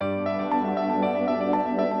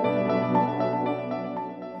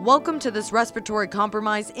Welcome to this Respiratory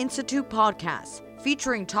Compromise Institute podcast,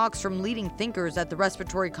 featuring talks from leading thinkers at the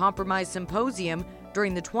Respiratory Compromise Symposium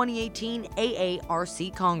during the 2018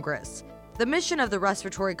 AARC Congress. The mission of the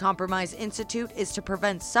Respiratory Compromise Institute is to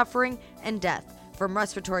prevent suffering and death from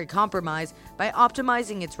respiratory compromise by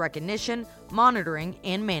optimizing its recognition, monitoring,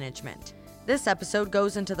 and management. This episode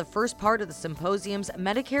goes into the first part of the symposium's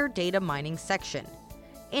Medicare data mining section.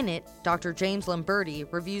 In it, Dr. James Lamberti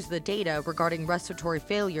reviews the data regarding respiratory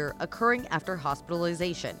failure occurring after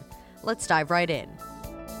hospitalization. Let's dive right in.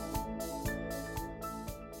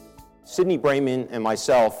 Sidney Brayman and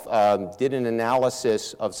myself did an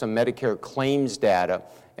analysis of some Medicare claims data,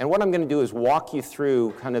 and what I'm going to do is walk you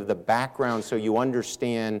through kind of the background so you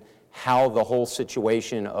understand how the whole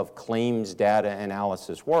situation of claims data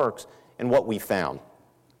analysis works and what we found.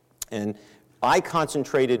 And I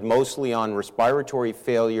concentrated mostly on respiratory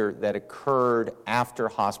failure that occurred after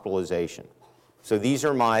hospitalization. So these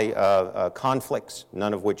are my conflicts,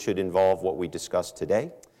 none of which should involve what we discussed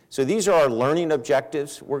today. So these are our learning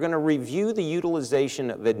objectives. We're going to review the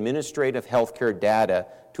utilization of administrative healthcare data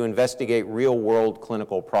to investigate real-world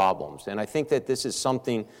clinical problems. And I think that this is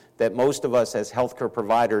something that most of us as healthcare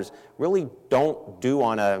providers really don't do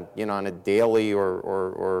on a daily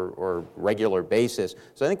or regular basis.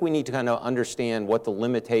 So I think we need to kind of understand what the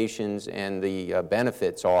limitations and the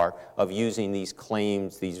benefits are of using these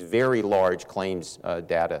claims, these very large claims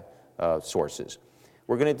data sources.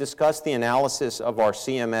 We're going to discuss the analysis of our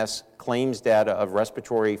CMS claims data of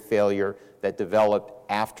respiratory failure that developed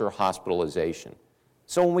after hospitalization.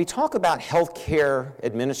 So when we talk about healthcare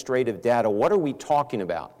administrative data, what are we talking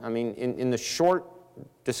about? I mean, in the short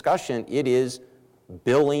discussion, it is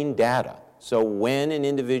billing data. So when an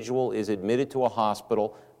individual is admitted to a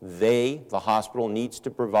hospital, the hospital needs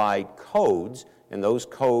to provide codes, and those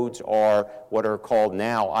codes are what are called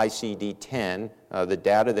now ICD-10. The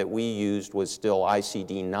data that we used was still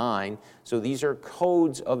ICD-9. So these are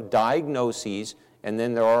codes of diagnoses, and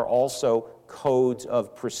then there are also codes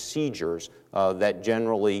of procedures that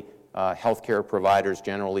generally healthcare providers,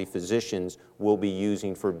 generally physicians, will be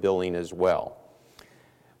using for billing as well.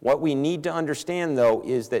 What we need to understand, though,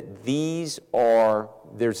 is that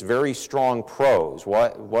there's very strong pros.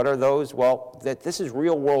 What are those? Well, that this is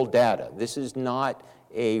real-world data. This is not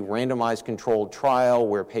a randomized controlled trial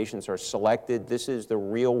where patients are selected. This is the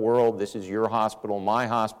real world. This is your hospital, my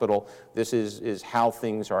hospital. This is how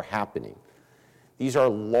things are happening. These are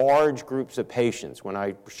large groups of patients. When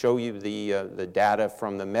I show you the data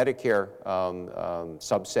from the Medicare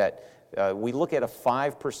subset, we look at a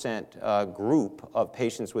 5% group of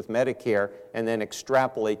patients with Medicare and then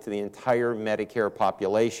extrapolate to the entire Medicare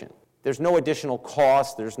population. There's no additional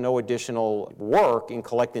cost, there's no additional work in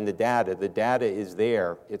collecting the data. The data is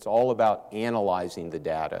there. It's all about analyzing the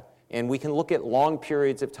data. And we can look at long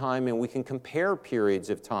periods of time and we can compare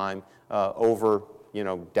periods of time over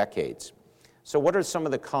decades. So what are some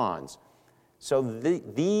of the cons? So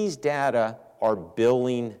these data are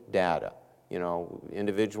billing data.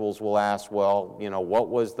 Individuals will ask, well, what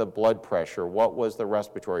was the blood pressure? What was the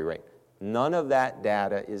respiratory rate? None of that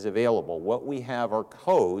data is available. What we have are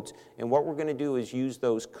codes, and what we're going to do is use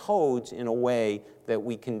those codes in a way that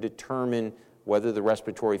we can determine whether the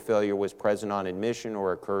respiratory failure was present on admission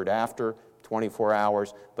or occurred after 24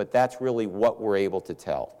 hours, but that's really what we're able to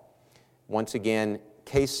tell. Once again,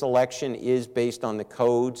 case selection is based on the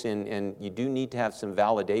codes, and you do need to have some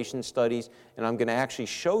validation studies, and I'm going to actually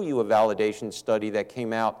show you a validation study that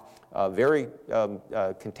came out very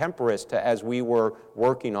contemporaneous to as we were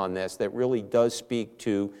working on this that really does speak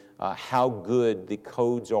to how good the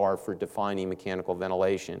codes are for defining mechanical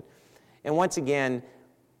ventilation. And once again,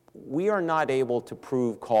 we are not able to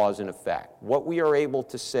prove cause and effect. What we are able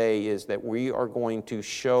to say is that we are going to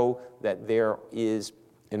show that there is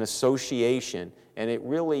an association, and it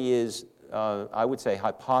really is, I would say,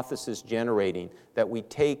 hypothesis generating, that we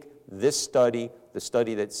take this study, the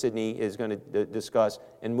study that Sidney is going to discuss,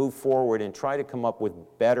 and move forward and try to come up with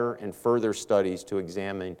better and further studies to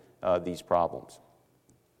examine these problems.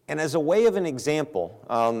 And as a way of an example,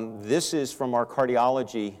 this is from our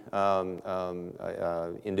cardiology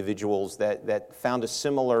individuals that found a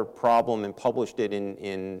similar problem and published it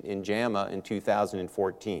in JAMA in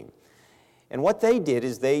 2014. And what they did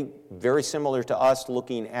is they, very similar to us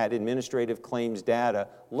looking at administrative claims data,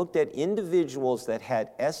 looked at individuals that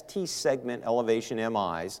had ST segment elevation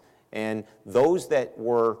MIs and those that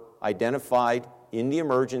were identified in the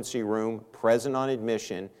emergency room, present on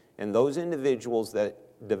admission, and those individuals that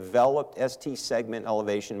developed ST segment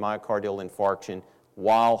elevation myocardial infarction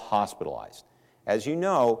while hospitalized. As you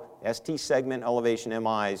know, ST segment elevation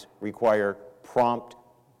MIs require prompt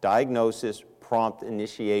diagnosis, prompt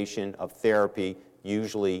initiation of therapy,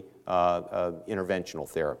 usually interventional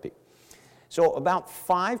therapy. So about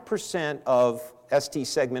 5% of ST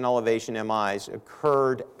segment elevation MIs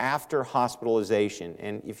occurred after hospitalization.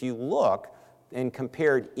 And if you look and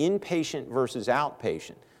compared inpatient versus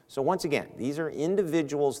outpatient, so once again, these are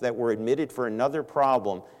individuals that were admitted for another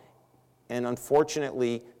problem and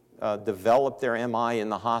unfortunately developed their MI in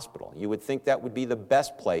the hospital. You would think that would be the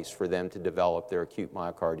best place for them to develop their acute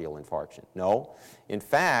myocardial infarction. No. In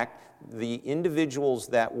fact, the individuals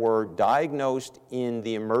that were diagnosed in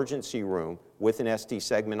the emergency room with an ST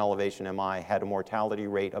segment elevation MI had a mortality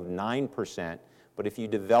rate of 9%, but if you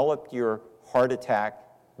developed your heart attack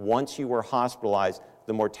once you were hospitalized,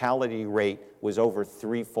 the mortality rate was over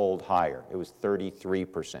threefold higher. It was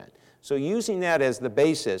 33%. So using that as the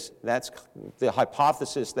basis, that's the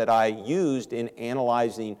hypothesis that I used in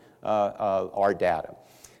analyzing our data.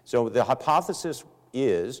 So the hypothesis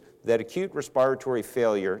is that acute respiratory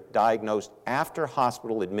failure diagnosed after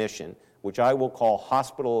hospital admission, which I will call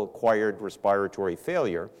hospital-acquired respiratory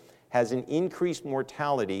failure, has an increased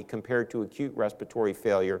mortality compared to acute respiratory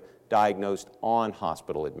failure diagnosed on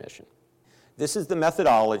hospital admission. This is the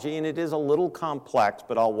methodology, and it is a little complex,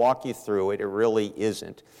 but I'll walk you through it. It really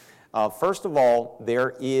isn't. First of all,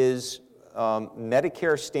 there is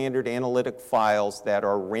Medicare standard analytic files that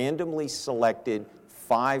are randomly selected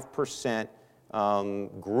 5%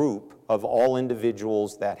 group of all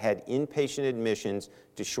individuals that had inpatient admissions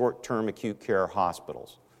to short-term acute care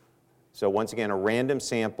hospitals. So once again, a random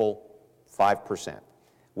sample, 5%.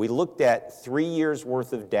 We looked at 3 years'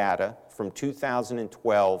 worth of data from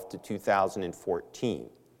 2012 to 2014.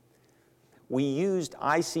 We used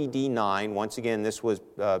ICD-9. Once again, this was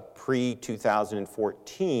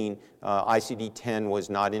pre-2014. ICD-10 was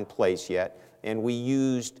not in place yet. And we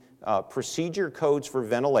used procedure codes for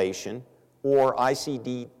ventilation or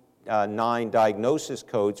ICD-9 diagnosis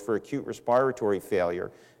codes for acute respiratory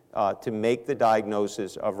failure to make the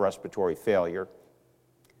diagnosis of respiratory failure.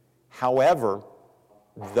 However,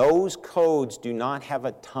 those codes do not have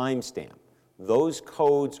a timestamp. Those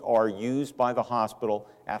codes are used by the hospital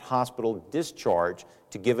at hospital discharge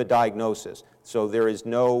to give a diagnosis. So there is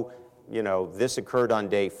no, this occurred on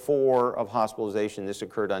day 4 of hospitalization, this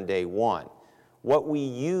occurred on day 1. What we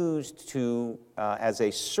used to, as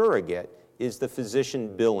a surrogate, is the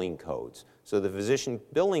physician billing codes. So the physician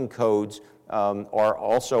billing codes are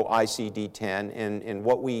also ICD-10, and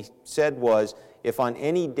what we said was, if on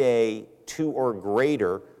any day 2 or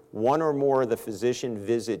greater, 1 or more of the physician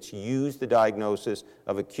visits use the diagnosis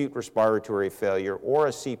of acute respiratory failure or a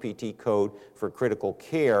CPT code for critical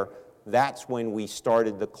care, that's when we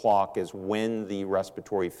started the clock as when the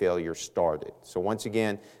respiratory failure started. So once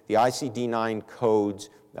again, the ICD-9 codes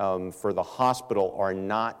for the hospital are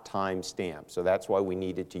not time-stamped, so that's why we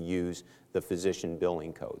needed to use the physician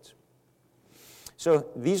billing codes. So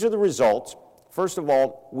these are the results. First of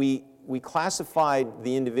all, we classified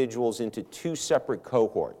the individuals into 2 separate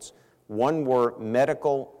cohorts. One were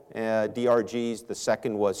medical DRGs, the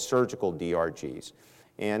second was surgical DRGs.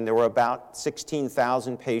 And there were about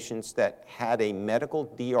 16,000 patients that had a medical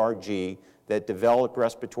DRG that developed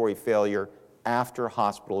respiratory failure after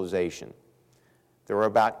hospitalization. There were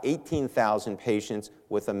about 18,000 patients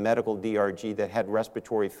with a medical DRG that had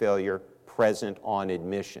respiratory failure present on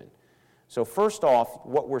admission. So first off,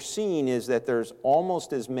 what we're seeing is that there's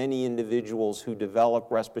almost as many individuals who develop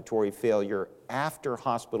respiratory failure after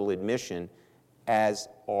hospital admission as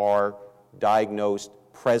are diagnosed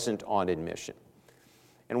present on admission.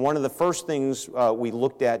 And one of the first things we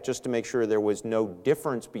looked at just to make sure there was no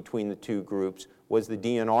difference between the 2 groups was the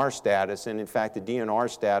DNR status, and in fact the DNR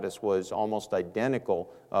status was almost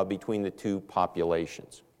identical between the 2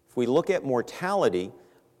 populations. If we look at mortality,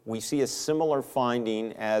 we see a similar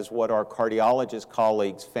finding as what our cardiologist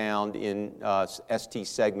colleagues found in ST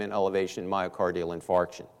segment elevation myocardial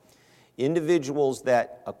infarction. Individuals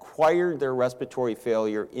that acquired their respiratory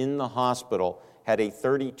failure in the hospital had a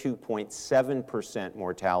 32.7%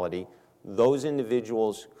 mortality. Those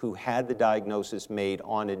individuals who had the diagnosis made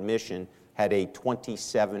on admission had a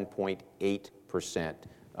 27.8%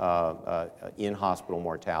 in-hospital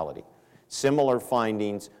mortality. Similar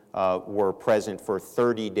findings were present for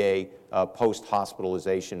 30-day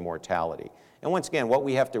post-hospitalization mortality. And once again, what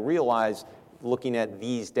we have to realize looking at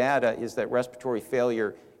these data is that respiratory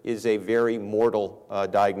failure is a very mortal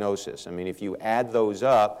diagnosis. I mean, if you add those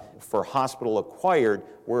up, for hospital acquired,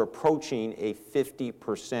 we're approaching a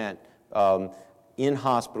 50%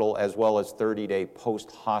 in-hospital as well as 30-day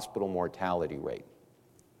post-hospital mortality rate.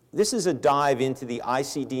 This is a dive into the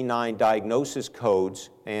ICD-9 diagnosis codes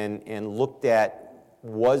and looked at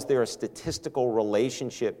was there a statistical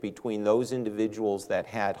relationship between those individuals that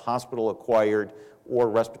had hospital-acquired or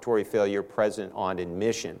respiratory failure present on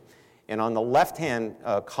admission. And on the left-hand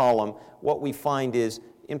column, what we find is,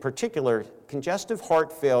 in particular, congestive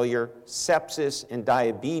heart failure, sepsis, and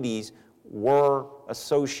diabetes were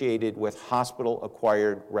associated with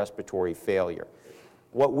hospital-acquired respiratory failure.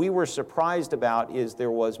 What we were surprised about is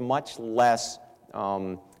there was much less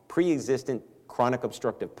pre-existent chronic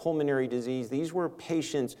obstructive pulmonary disease. These were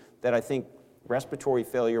patients that I think respiratory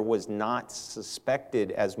failure was not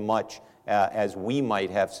suspected as much as we might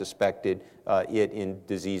have suspected it in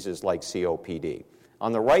diseases like COPD.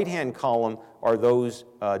 On the right-hand column are those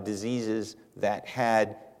diseases that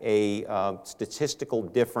had a statistical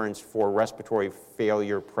difference for respiratory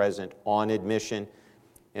failure present on admission,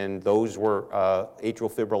 and those were atrial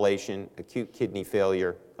fibrillation, acute kidney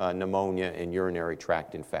failure, pneumonia, and urinary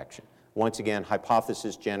tract infection. Once again,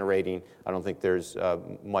 hypothesis generating. I don't think there's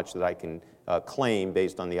much that I can claim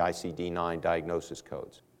based on the ICD-9 diagnosis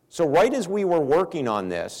codes. So right as we were working on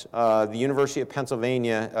this, the University of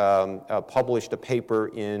Pennsylvania published a paper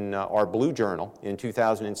in our Blue Journal in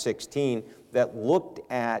 2016 that looked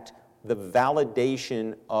at the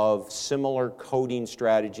validation of similar coding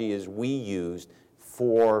strategy as we used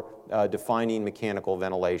for defining mechanical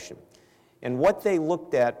ventilation. And what they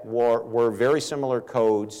looked at were very similar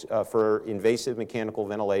codes for invasive mechanical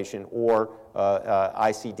ventilation or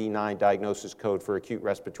ICD-9 diagnosis code for acute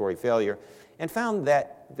respiratory failure, and found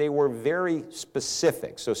that they were very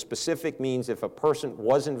specific. So specific means if a person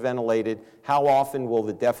wasn't ventilated, how often will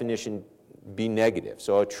the definition be negative?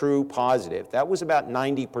 So a true positive. That was about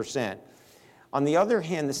 90%. On the other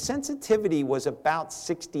hand, the sensitivity was about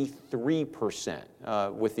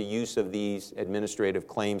 63% with the use of these administrative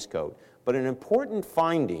claims code. But an important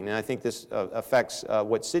finding, and I think this affects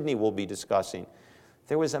what Sydney will be discussing,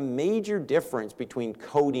 there was a major difference between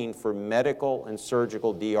coding for medical and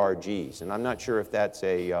surgical DRGs. And I'm not sure if that's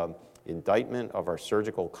a indictment of our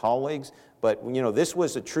surgical colleagues, but this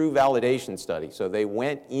was a true validation study. So they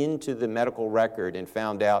went into the medical record and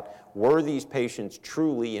found out, were these patients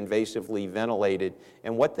truly invasively ventilated?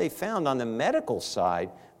 And what they found on the medical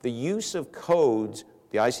side, the use of codes,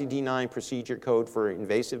 the ICD-9 procedure code for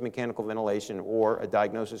invasive mechanical ventilation or a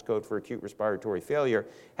diagnosis code for acute respiratory failure,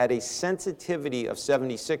 had a sensitivity of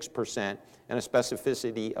 76% and a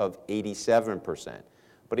specificity of 87%.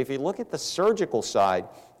 But if you look at the surgical side,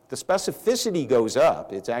 the specificity goes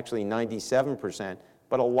up. It's actually 97%,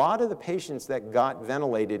 but a lot of the patients that got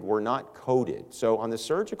ventilated were not coded. So on the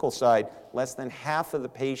surgical side, less than half of the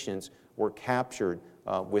patients were captured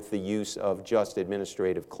with the use of just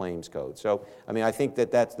administrative claims code. So, I think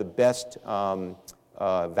that that's the best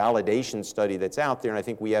validation study that's out there, and I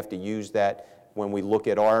think we have to use that when we look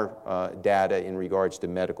at our data in regards to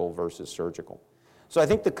medical versus surgical. So I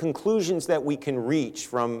think the conclusions that we can reach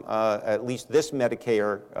from at least this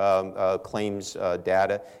Medicare claims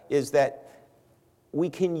data is that we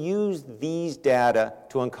can use these data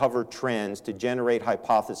to uncover trends to generate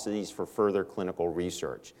hypotheses for further clinical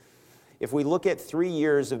research. If we look at 3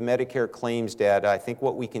 years of Medicare claims data, I think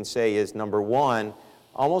what we can say is, number one,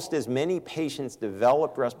 almost as many patients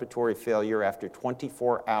developed respiratory failure after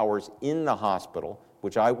 24 hours in the hospital,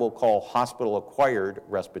 which I will call hospital-acquired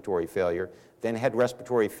respiratory failure, than had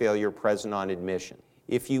respiratory failure present on admission.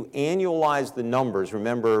 If you annualize the numbers,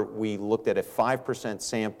 remember we looked at a 5%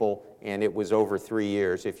 sample and it was over 3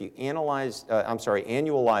 years. If you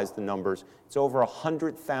annualize the numbers, it's over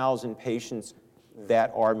 100,000 patients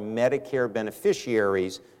that are Medicare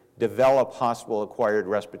beneficiaries develop hospital-acquired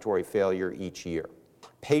respiratory failure each year.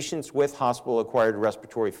 Patients with hospital-acquired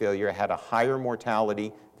respiratory failure had a higher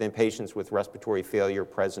mortality than patients with respiratory failure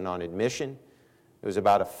present on admission. It was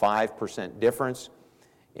about a 5% difference.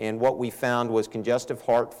 And what we found was congestive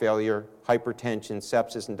heart failure, hypertension,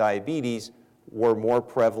 sepsis, and diabetes were more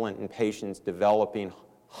prevalent in patients developing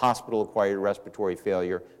hospital-acquired respiratory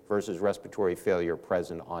failure versus respiratory failure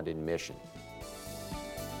present on admission.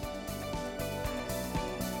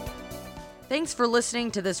 Thanks for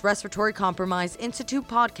listening to this Respiratory Compromise Institute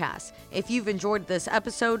podcast. If you've enjoyed this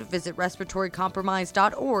episode, visit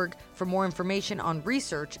respiratorycompromise.org for more information on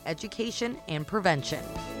research, education, and prevention.